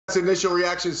initial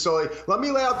reaction, Sully. Let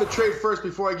me lay out the trade first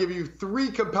before I give you 3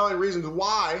 compelling reasons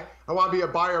why I want to be a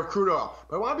buyer of crude oil.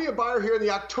 But I want to be a buyer here in the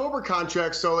October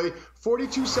contract, Sully,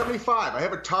 $42.75. I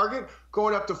have a target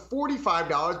going up to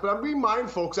 $45, but I'm being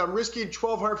mindful because I'm risking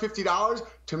 $1,250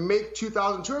 to make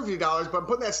 $2,250, but I'm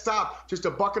putting that stop just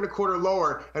 $1.25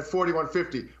 lower at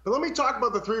 $41.50. But let me talk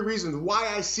about the 3 reasons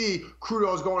why I see crude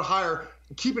oil is going higher,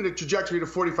 keeping the trajectory to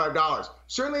 $45.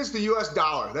 Certainly it's the US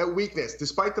dollar, that weakness.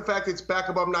 Despite the fact it's back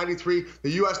above 93,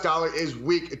 the US dollar is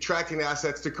weak, attracting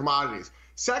assets to commodities.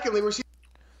 Secondly, we're seeing...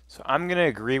 So I'm going to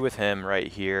agree with him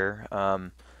right here.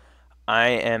 I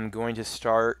am going to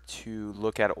start to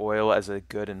look at oil as a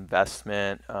good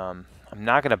investment. I'm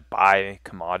not going to buy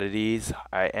commodities.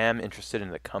 I am interested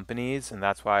in the companies, and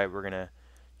that's why we're going to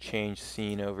change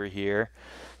scene over here.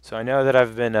 So I know that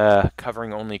I've been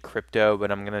covering only crypto,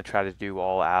 but I'm going to try to do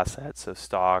all assets, so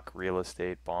stock, real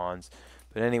estate, bonds.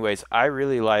 But anyways, I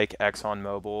really like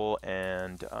ExxonMobil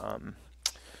and, well,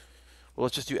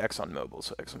 let's just do ExxonMobil.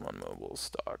 So ExxonMobil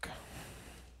stock.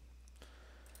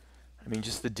 I mean,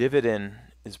 just the dividend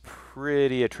is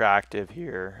pretty attractive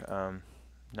here.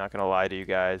 Not going to lie to you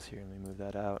guys. Here, let me move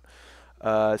that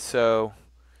out. So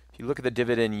if you look at the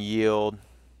dividend yield,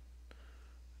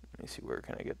 let me see where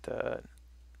can I get that.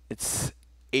 It's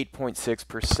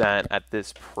 8.6% at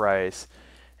this price.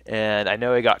 And I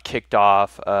know it got kicked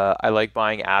off. I like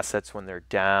buying assets when they're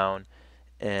down.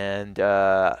 And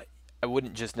I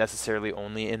wouldn't just necessarily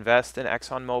only invest in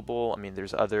ExxonMobil. I mean,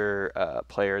 there's other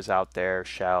players out there,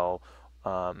 Shell.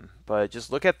 But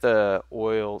just look at the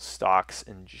oil stocks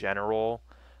in general,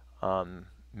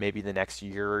 maybe the next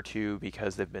year or two,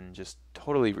 because they've been just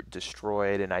totally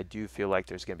destroyed. And I do feel like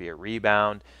there's going to be a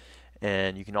rebound.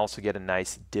 And you can also get a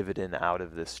nice dividend out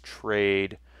of this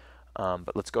trade.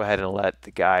 But let's go ahead and let the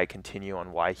guy continue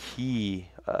on why he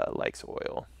likes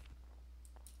oil.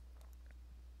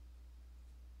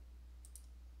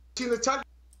 The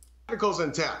technicals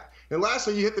intact. And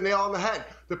lastly, you hit the nail on the head.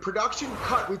 The production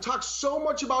cut. We talk so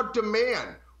much about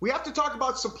demand. We have to talk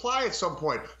about supply at some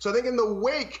point. So I think in the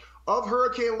wake of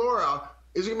Hurricane Laura,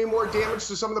 is there going to be more damage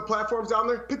to some of the platforms down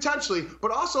there? Potentially, but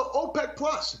also OPEC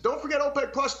Plus. Don't forget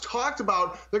OPEC Plus talked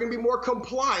about they're going to be more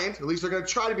compliant, at least they're going to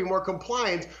try to be more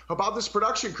compliant about this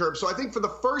production curve. So I think for the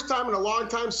first time in a long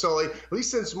time, Sully, at least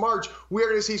since March, we are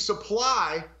going to see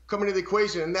supply coming into the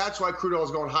equation, and that's why crude oil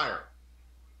is going higher.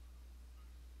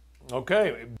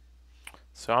 Okay.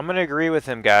 So I'm going to agree with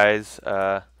him, guys.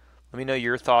 Let me know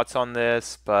your thoughts on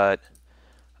this, but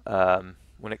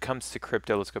when it comes to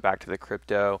crypto, let's go back to the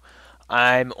crypto.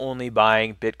 I'm only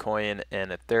buying Bitcoin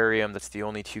and Ethereum. That's the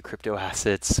only 2 crypto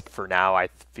assets for now. I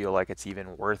feel like it's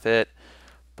even worth it.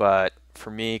 But for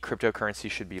me,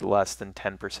 cryptocurrency should be less than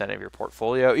 10% of your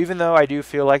portfolio. Even though I do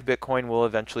feel like Bitcoin will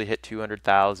eventually hit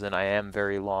 200,000, I am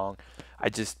very long. I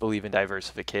just believe in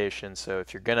diversification. So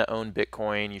if you're going to own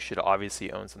Bitcoin, you should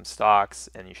obviously own some stocks,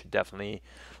 and you should definitely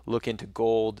look into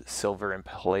gold, silver, and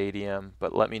palladium.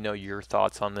 But let me know your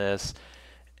thoughts on this.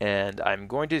 And I'm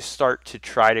going to start to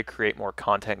try to create more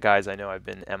content, guys. I know I've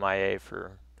been MIA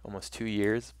for almost 2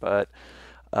 years, but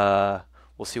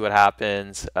we'll see what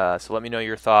happens. So let me know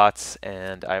your thoughts,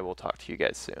 and I will talk to you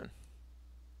guys soon.